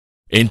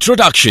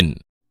Introduction.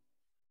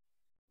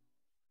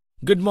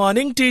 Good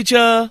morning,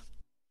 teacher.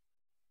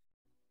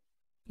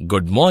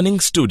 Good morning,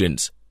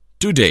 students.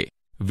 Today,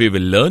 we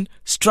will learn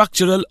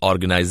structural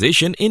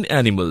organization in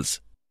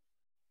animals.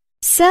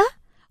 Sir,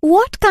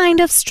 what kind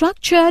of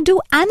structure do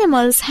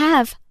animals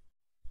have?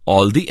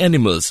 All the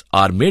animals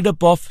are made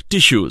up of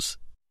tissues.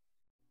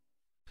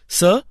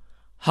 Sir,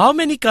 how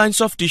many kinds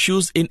of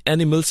tissues in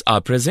animals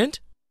are present?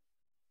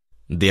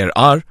 There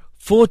are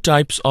 4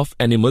 types of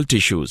animal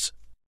tissues.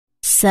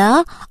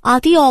 Sir, are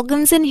the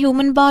organs in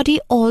human body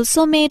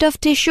also made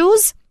of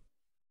tissues?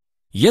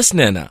 Yes,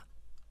 Nana.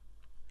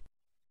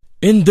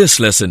 In this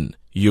lesson,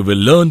 you will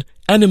learn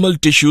animal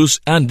tissues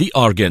and the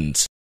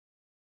organs.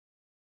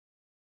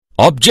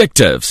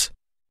 Objectives.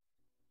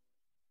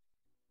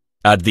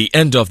 At the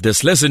end of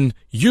this lesson,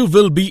 you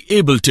will be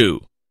able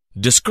to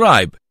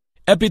describe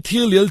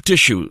epithelial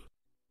tissue,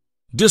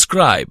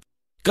 describe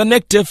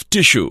connective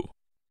tissue,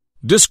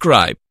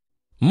 describe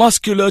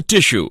muscular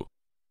tissue,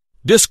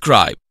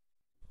 describe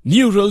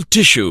neural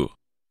tissue,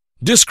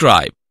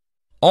 describe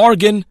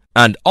organ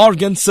and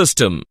organ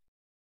system.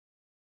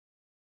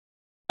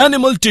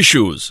 Animal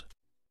tissues.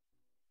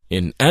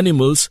 In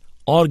animals,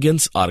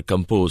 organs are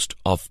composed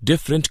of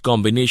different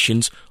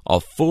combinations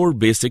of 4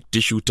 basic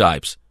tissue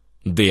types.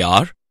 They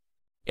are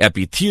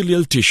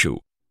epithelial tissue,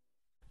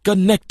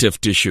 connective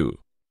tissue,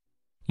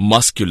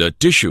 muscular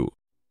tissue,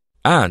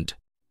 and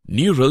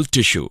neural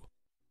tissue.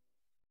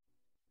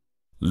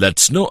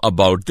 Let's know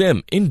about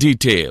them in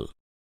detail.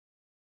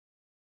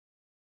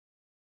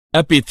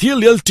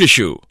 Epithelial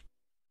tissue.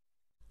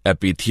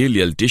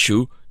 Epithelial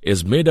tissue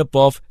is made up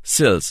of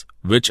cells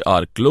which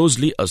are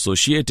closely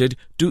associated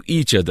to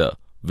each other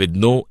with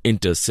no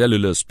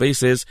intercellular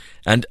spaces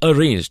and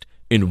arranged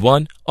in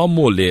 1 or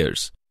more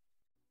layers.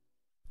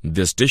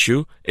 This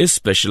tissue is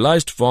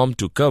specialized form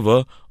to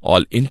cover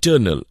all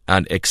internal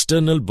and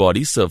external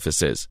body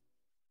surfaces.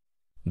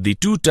 The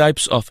 2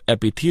 types of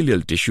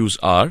epithelial tissues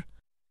are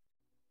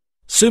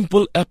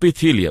simple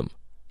epithelium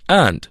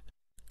and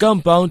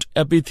compound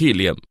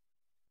epithelium.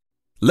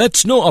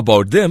 Let's know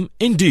about them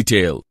in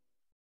detail.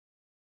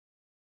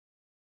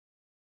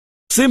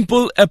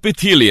 Simple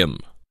epithelium.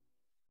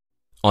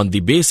 On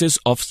the basis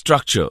of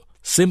structure,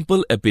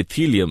 simple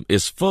epithelium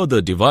is further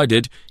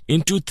divided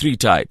into 3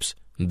 types.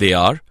 They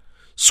are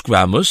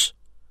squamous,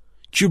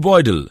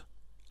 cuboidal,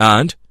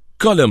 and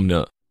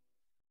columnar.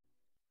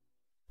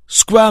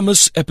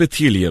 Squamous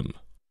epithelium.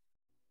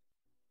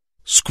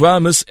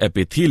 Squamous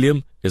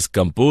epithelium is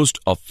composed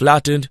of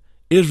flattened,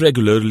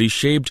 irregularly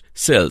shaped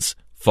cells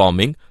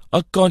forming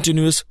a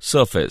continuous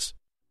surface.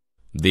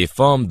 They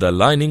form the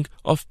lining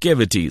of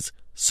cavities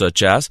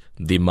such as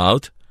the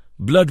mouth,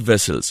 blood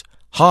vessels,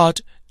 heart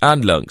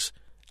and lungs,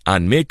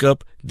 and make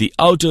up the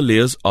outer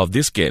layers of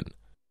the skin.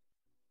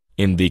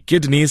 In the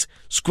kidneys,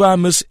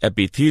 squamous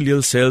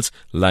epithelial cells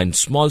line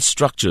small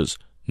structures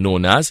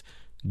known as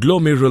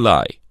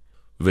glomeruli,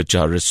 which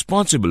are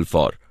responsible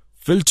for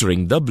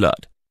filtering the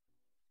blood.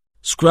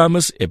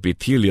 Squamous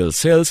epithelial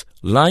cells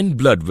line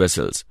blood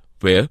vessels,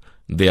 where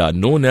they are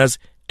known as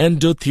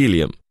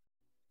endothelium.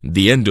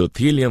 The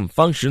endothelium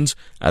functions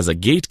as a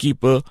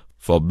gatekeeper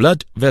for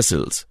blood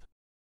vessels.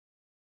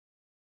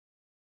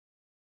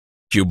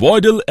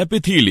 Cuboidal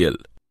epithelial.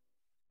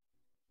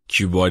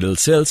 Cuboidal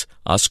cells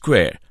are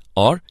square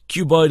or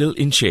cuboidal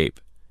in shape.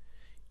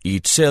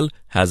 Each cell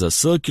has a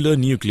circular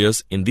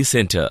nucleus in the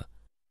center.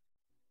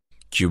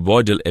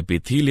 Cuboidal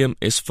epithelium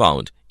is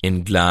found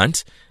in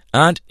glands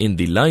and in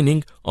the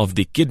lining of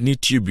the kidney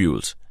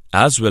tubules,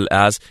 as well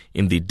as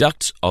in the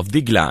ducts of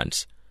the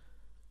glands.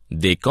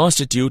 They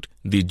constitute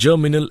the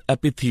germinal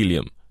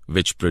epithelium,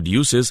 which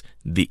produces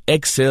the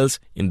egg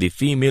cells in the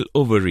female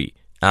ovary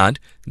and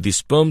the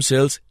sperm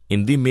cells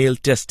in the male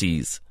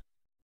testes.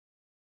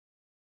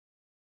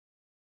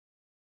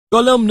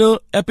 Columnar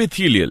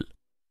epithelial.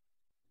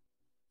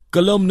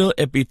 Columnar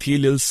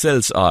epithelial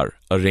cells are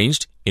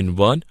arranged in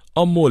 1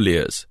 or more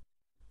layers.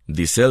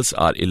 The cells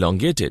are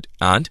elongated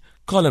and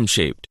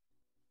column-shaped.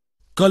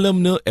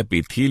 Columnar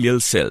epithelial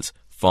cells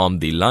form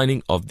the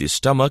lining of the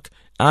stomach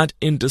and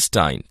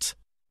intestines.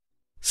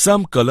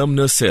 Some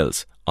columnar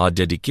cells are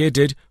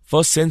dedicated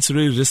for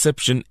sensory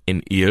reception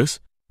in ears,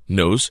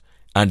 nose,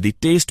 and the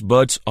taste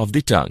buds of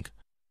the tongue.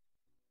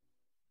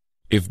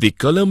 If the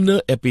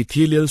columnar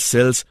epithelial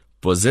cells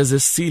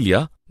possesses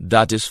cilia,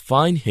 that is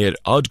fine hair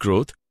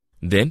outgrowth,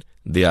 then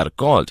they are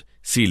called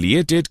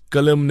ciliated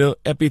columnar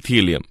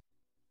epithelium.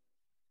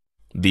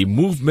 The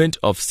movement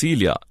of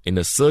cilia in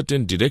a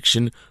certain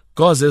direction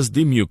causes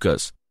the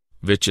mucus,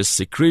 which is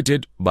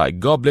secreted by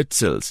goblet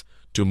cells,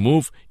 to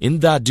move in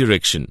that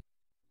direction.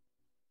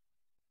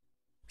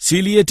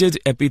 Ciliated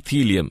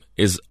epithelium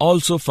is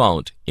also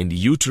found in the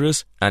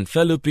uterus and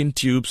fallopian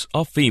tubes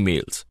of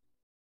females.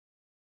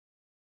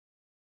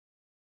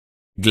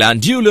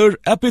 Glandular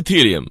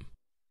epithelium.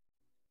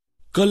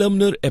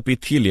 Columnar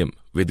epithelium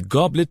with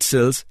goblet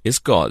cells is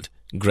called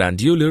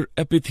glandular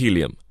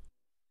epithelium.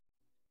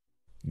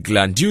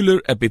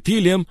 Glandular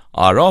epithelium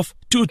are of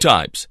 2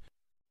 types.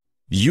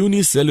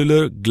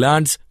 Unicellular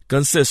glands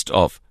consist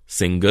of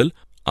single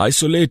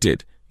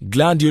isolated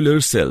glandular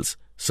cells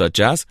such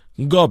as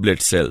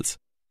goblet cells.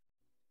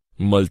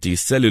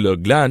 Multicellular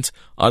glands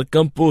are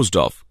composed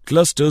of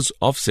clusters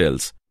of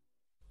cells.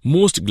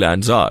 Most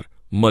glands are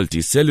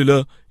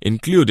multicellular,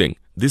 including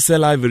the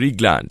salivary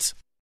glands.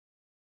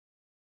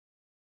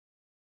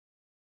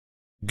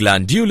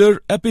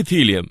 Glandular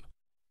epithelium.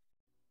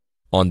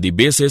 On the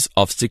basis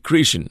of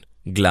secretion,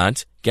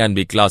 glands can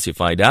be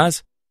classified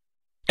as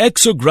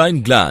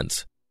exocrine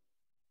glands,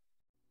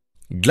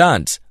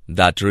 glands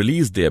that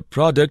release their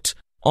products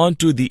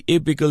onto the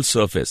apical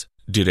surface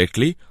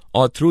directly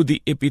or through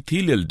the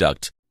epithelial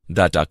ducts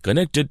that are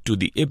connected to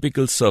the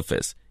apical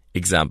surface.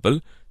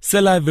 Example,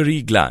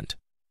 salivary gland.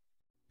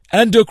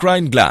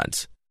 Endocrine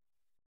glands,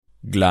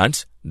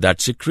 glands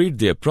that secrete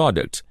their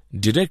products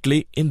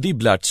directly in the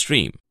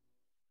bloodstream.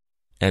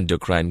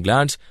 Endocrine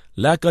glands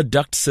lack a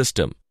duct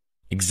system.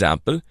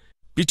 Example,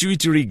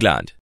 pituitary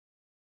gland.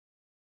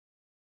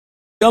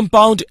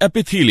 Compound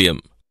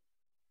epithelium.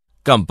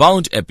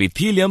 Compound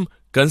epithelium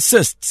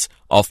consists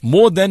of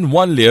more than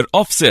one layer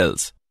of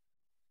cells.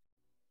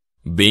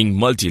 Being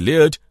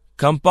multi-layered,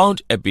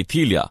 compound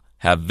epithelia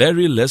have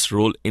very less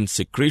role in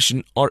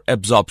secretion or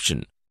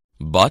absorption,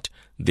 but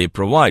they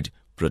provide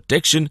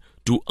protection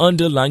to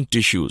underlying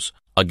tissues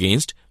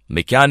against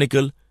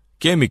mechanical,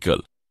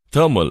 chemical,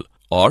 thermal,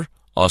 or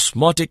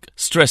osmotic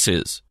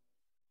stresses.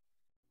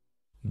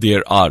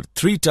 There are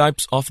three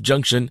types of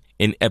junction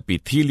in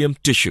epithelium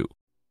tissue.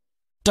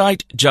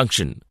 Tight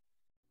junction.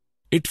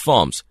 It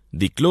forms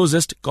the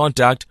closest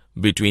contact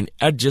between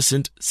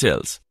adjacent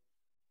cells.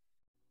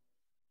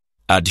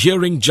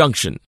 Adhering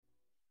junction.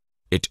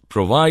 It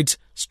provides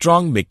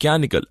strong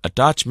mechanical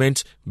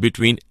attachments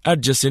between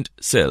adjacent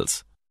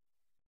cells.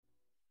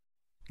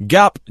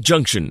 Gap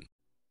junction.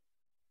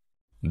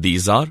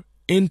 These are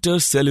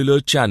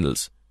intercellular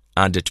channels,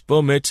 and it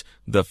permits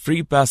the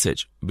free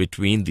passage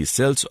between the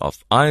cells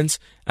of ions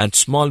and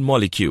small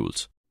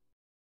molecules.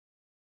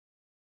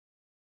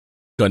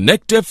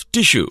 Connective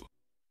tissue.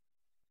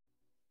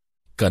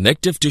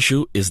 Connective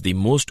tissue is the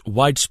most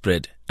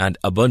widespread and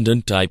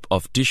abundant type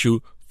of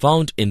tissue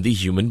found in the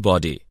human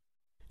body.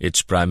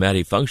 Its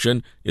primary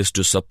function is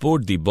to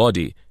support the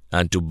body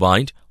and to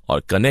bind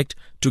or connect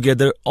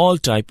together all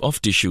types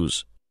of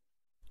tissues.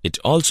 It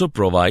also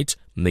provides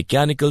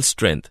mechanical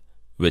strength,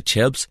 which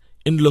helps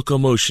in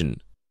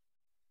locomotion.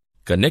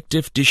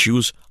 Connective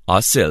tissues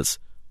are cells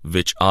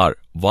which are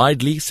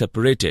widely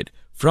separated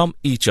from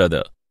each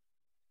other.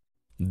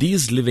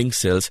 These living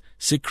cells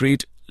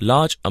secrete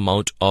large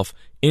amount of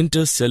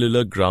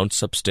intercellular ground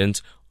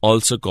substance,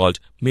 also called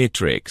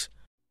matrix.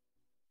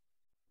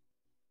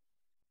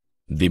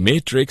 The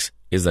matrix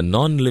is a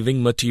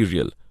non-living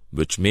material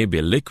which may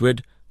be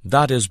liquid,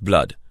 that is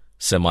blood,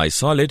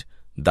 semi-solid,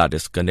 that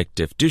is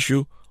connective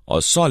tissue,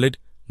 or solid,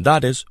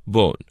 that is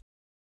bone.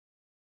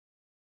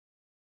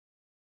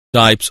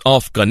 Types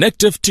of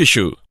connective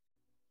tissue.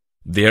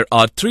 There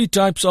are three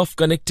types of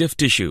connective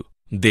tissue.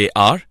 They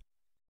are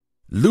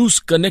loose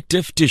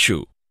connective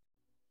tissue,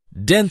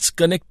 dense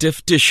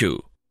connective tissue,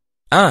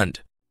 and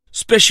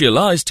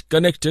specialized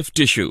connective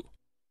tissue.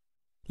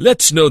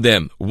 Let's know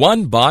them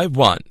one by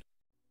one.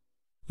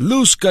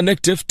 Loose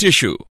connective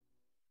tissue.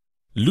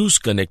 Loose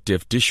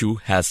connective tissue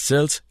has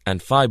cells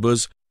and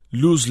fibers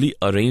loosely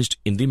arranged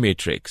in the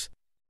matrix.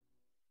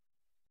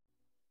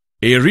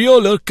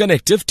 Areolar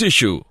connective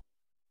tissue.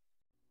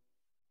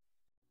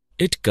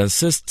 It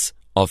consists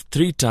of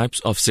three types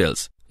of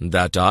cells,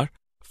 that are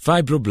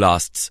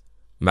fibroblasts,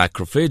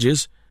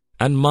 macrophages,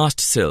 and mast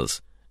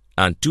cells,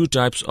 and two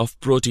types of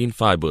protein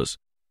fibers,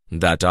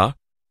 that are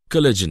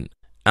collagen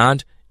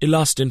and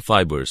elastin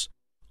fibers,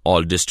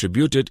 all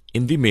distributed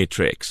in the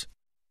matrix.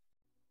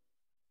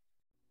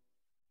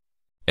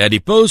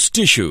 Adipose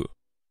tissue.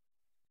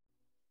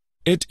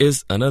 It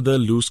is another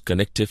loose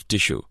connective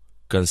tissue,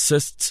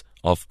 consists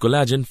of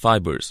collagen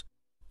fibers,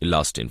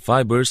 elastin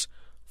fibers,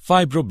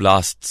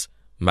 fibroblasts,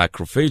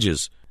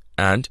 macrophages,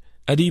 and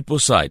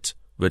adipocytes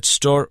which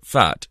store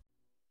fat.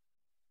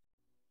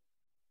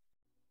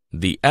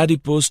 The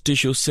adipose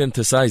tissue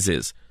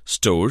synthesizes,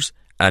 stores,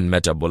 and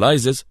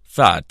metabolizes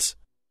fats.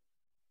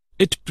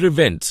 It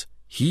prevents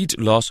heat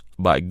loss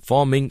by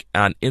forming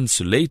an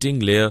insulating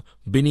layer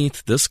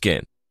beneath the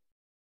skin.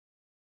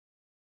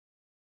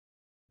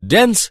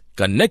 Dense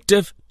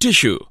connective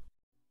tissue.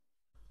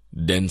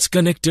 Dense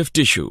connective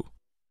tissue.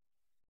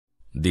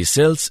 The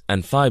cells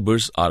and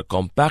fibers are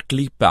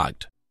compactly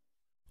packed.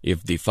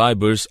 If the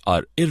fibers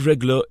are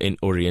irregular in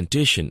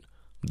orientation,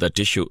 the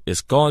tissue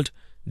is called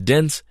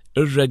dense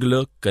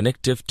irregular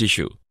connective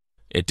tissue.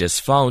 It is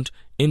found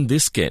in the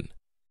skin.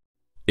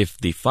 If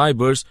the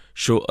fibers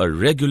show a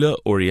regular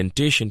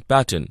orientation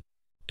pattern,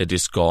 it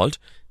is called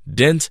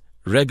dense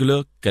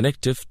regular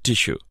connective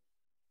tissue.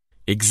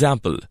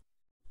 Example,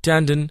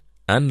 tendon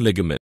and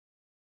ligament.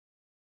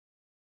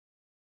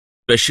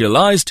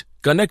 Specialized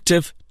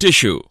connective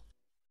tissue.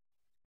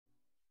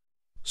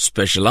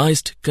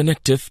 Specialized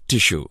connective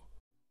tissue.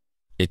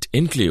 It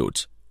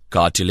includes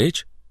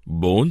cartilage,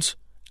 bones,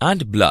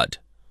 and blood.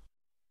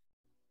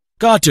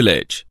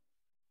 Cartilage.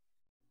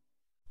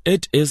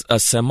 It is a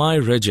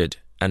semi-rigid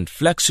and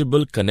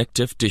flexible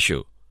connective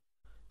tissue.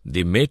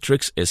 The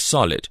matrix is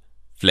solid,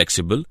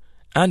 flexible,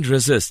 and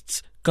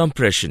resists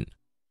compression.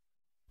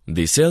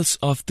 The cells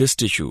of this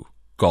tissue,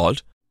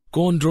 called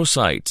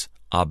chondrocytes,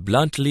 are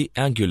bluntly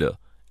angular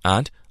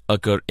and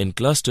occur in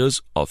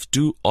clusters of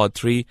 2 or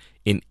 3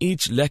 in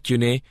each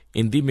lacunae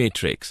in the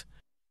matrix.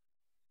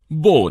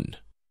 Bone.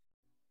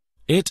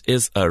 It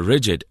is a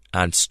rigid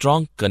and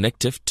strong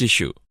connective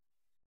tissue.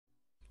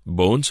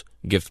 Bones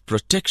give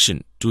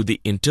protection to the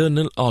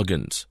internal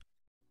organs.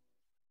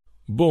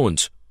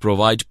 Bones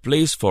provide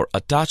place for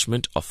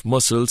attachment of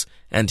muscles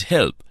and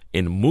help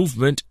in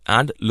movement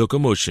and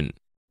locomotion.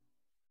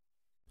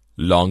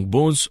 Long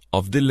bones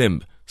of the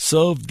limb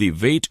serve the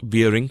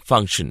weight-bearing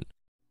function.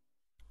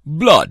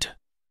 Blood.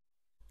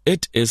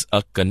 It is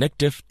a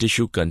connective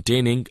tissue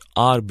containing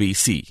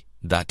RBC,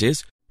 that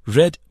is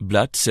red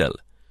blood cell,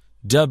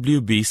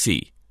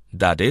 WBC,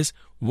 that is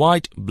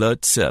white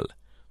blood cell,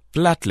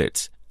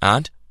 platelets,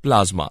 and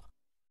plasma.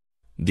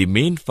 The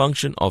main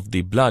function of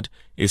the blood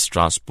is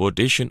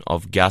transportation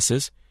of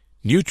gases,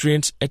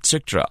 nutrients,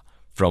 etc.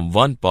 from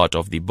one part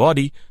of the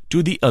body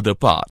to the other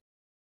part.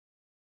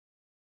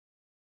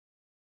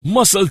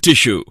 Muscle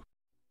tissue.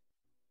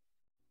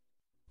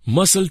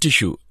 Muscle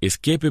tissue is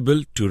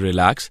capable to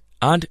relax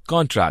and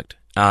contract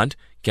and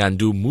can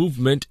do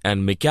movement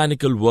and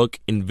mechanical work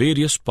in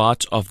various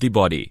parts of the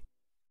body.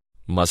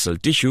 Muscle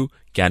tissue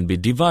can be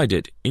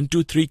divided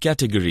into 3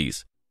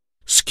 categories: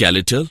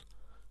 skeletal,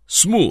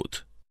 smooth,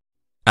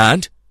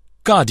 and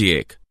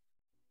cardiac.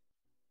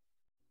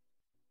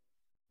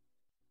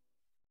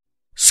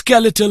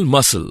 Skeletal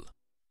muscle.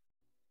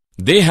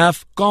 They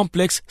have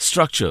complex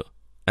structure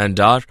and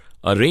are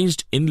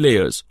arranged in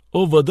layers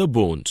over the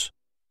bones.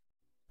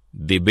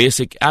 The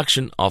basic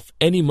action of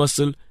any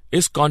muscle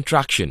is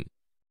contraction.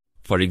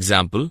 For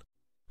example,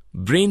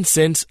 brain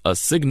sends a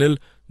signal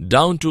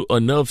down to a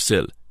nerve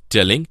cell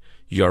telling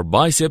your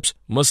biceps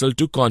muscle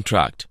to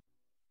contract.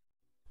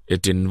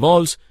 It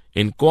involves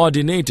in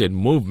coordinated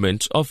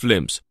movements of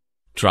limbs,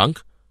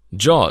 trunk,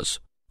 jaws,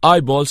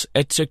 eyeballs,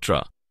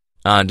 etc.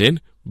 and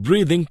in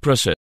breathing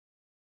process.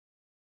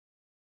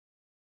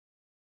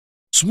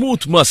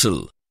 Smooth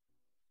muscle.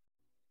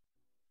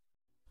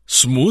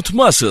 Smooth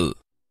muscle.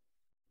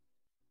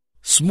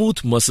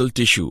 Smooth muscle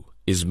tissue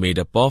is made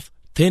up of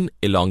thin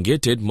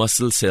elongated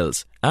muscle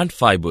cells and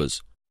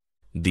fibers.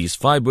 These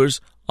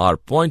fibers are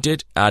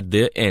pointed at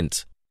their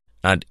ends,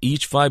 and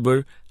each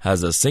fiber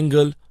has a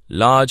single,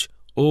 large,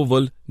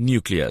 oval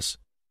nucleus.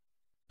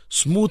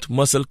 Smooth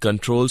muscle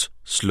controls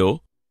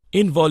slow,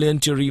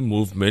 involuntary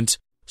movements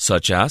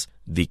such as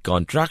the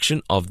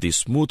contraction of the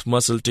smooth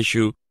muscle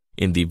tissue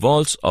in the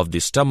walls of the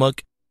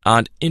stomach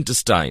and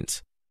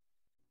intestines.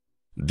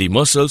 The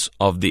muscles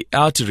of the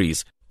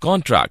arteries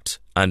contracts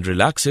and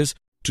relaxes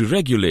to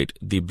regulate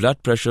the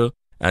blood pressure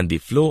and the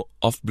flow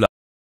of blood.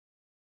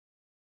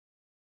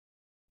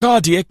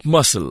 Cardiac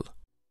muscle.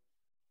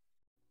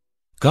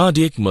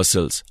 Cardiac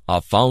muscles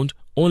are found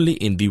only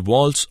in the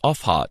walls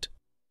of heart.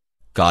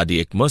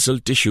 Cardiac muscle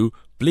tissue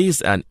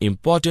plays an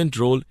important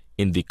role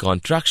in the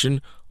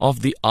contraction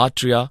of the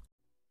atria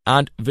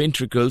and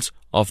ventricles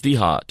of the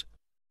heart.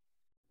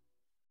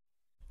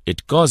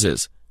 It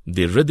causes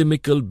the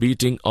rhythmical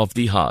beating of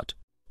the heart,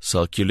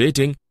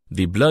 circulating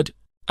the blood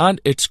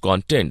and its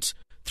contents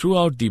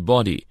throughout the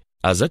body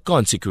as a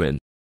consequence.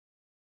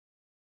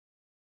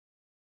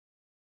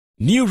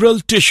 Neural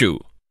tissue.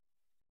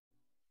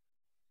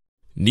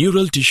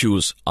 Neural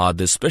tissues are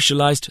the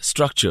specialized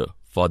structure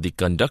for the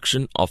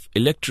conduction of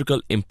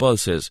electrical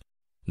impulses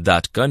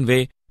that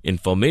convey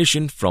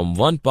information from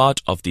one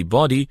part of the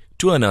body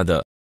to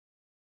another.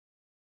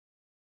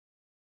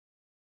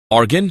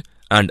 Organ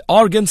and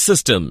organ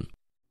system.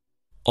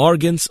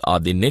 Organs are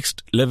the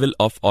next level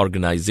of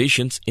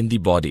organizations in the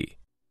body.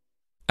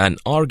 An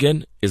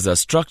organ is a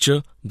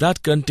structure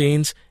that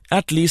contains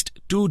at least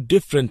 2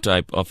 different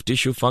types of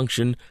tissue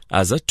function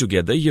as a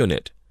together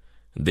unit.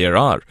 There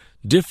are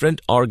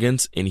different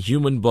organs in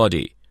human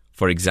body,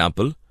 for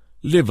example,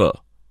 liver,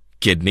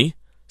 kidney,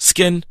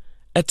 skin,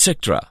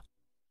 etc.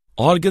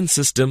 Organ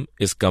system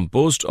is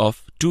composed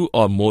of 2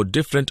 or more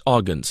different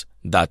organs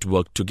that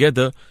work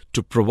together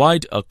to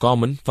provide a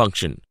common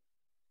function.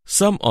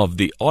 Some of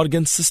the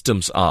organ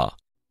systems are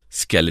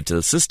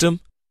skeletal system,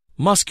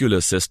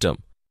 muscular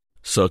system,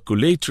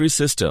 circulatory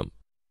system,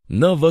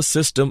 nervous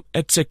system,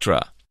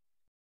 etc.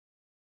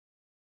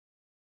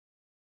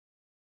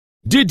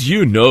 Did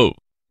you know?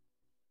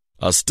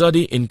 A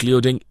study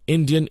including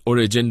Indian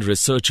origin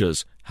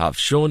researchers have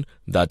shown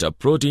that a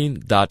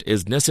protein that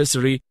is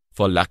necessary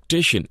for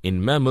lactation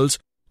in mammals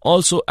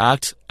also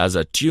acts as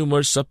a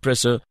tumor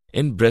suppressor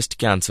in breast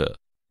cancer.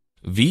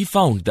 We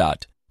found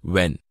that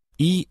when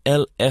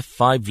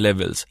ELF5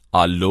 levels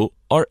are low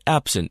or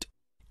absent,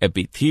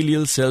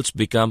 epithelial cells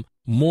become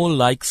more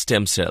like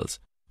stem cells,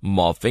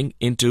 morphing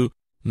into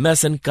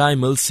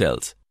mesenchymal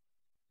cells,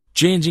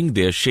 changing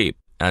their shape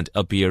and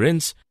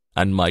appearance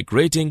and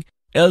migrating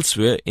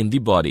elsewhere in the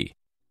body.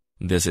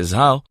 This is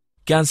how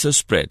cancer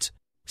spreads,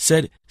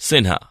 said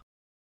Sinha.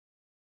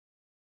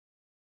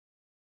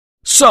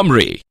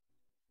 Summary.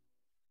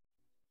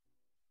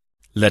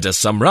 Let us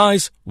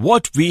summarize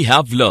what we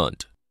have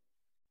learned.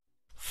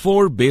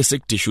 4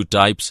 basic tissue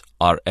types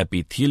are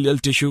epithelial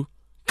tissue,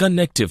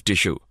 connective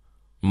tissue,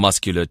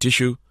 muscular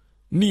tissue,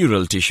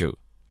 neural tissue.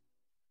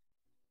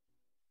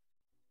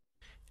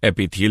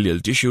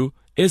 Epithelial tissue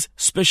is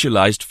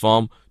specialized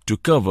form to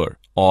cover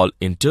all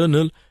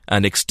internal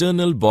and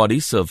external body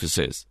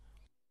surfaces.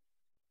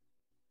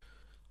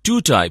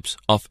 2 types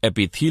of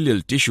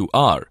epithelial tissue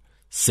are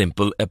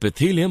simple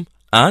epithelium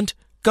and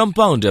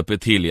compound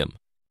epithelium.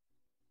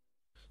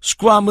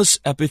 Squamous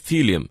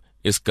epithelium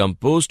is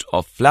composed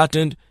of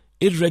flattened,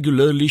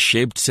 irregularly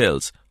shaped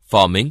cells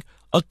forming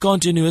a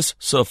continuous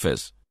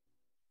surface.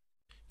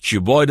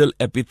 Cuboidal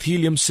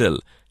epithelium cell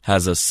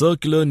has a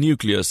circular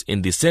nucleus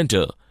in the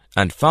center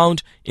and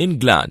found in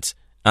glands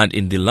and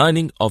in the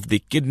lining of the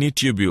kidney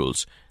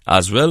tubules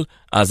as well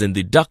as in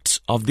the ducts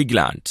of the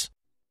glands.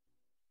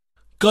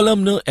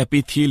 Columnar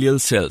epithelial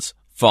cells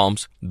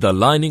forms the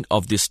lining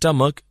of the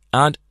stomach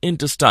and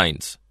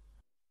intestines.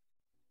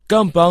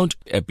 Compound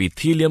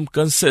epithelium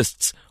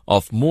consists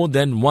of more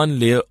than one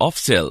layer of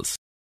cells.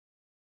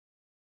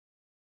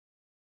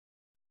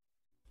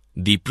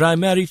 The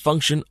primary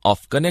function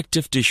of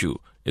connective tissue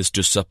is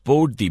to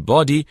support the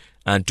body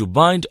and to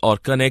bind or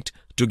connect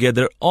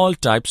together all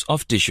types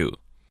of tissue.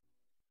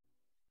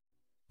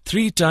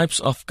 3 types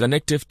of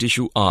connective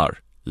tissue are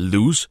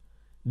loose,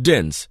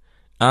 dense,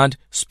 and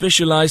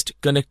specialized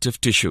connective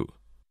tissue.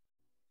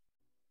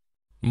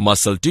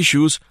 Muscle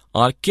tissues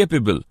are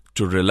capable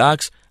to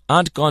relax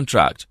and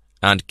contract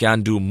and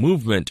can do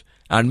movement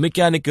and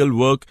mechanical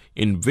work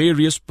in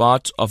various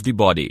parts of the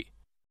body.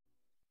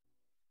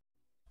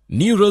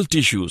 Neural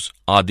tissues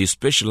are the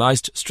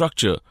specialized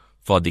structure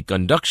for the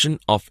conduction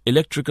of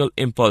electrical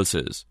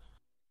impulses.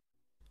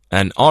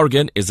 An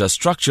organ is a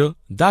structure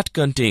that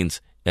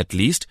contains at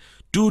least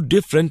 2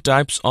 different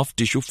types of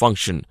tissue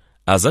function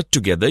as a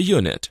together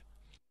unit.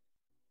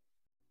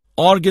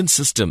 Organ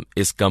system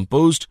is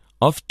composed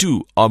of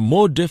 2 or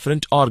more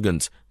different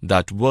organs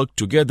that work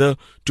together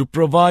to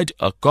provide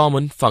a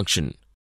common function.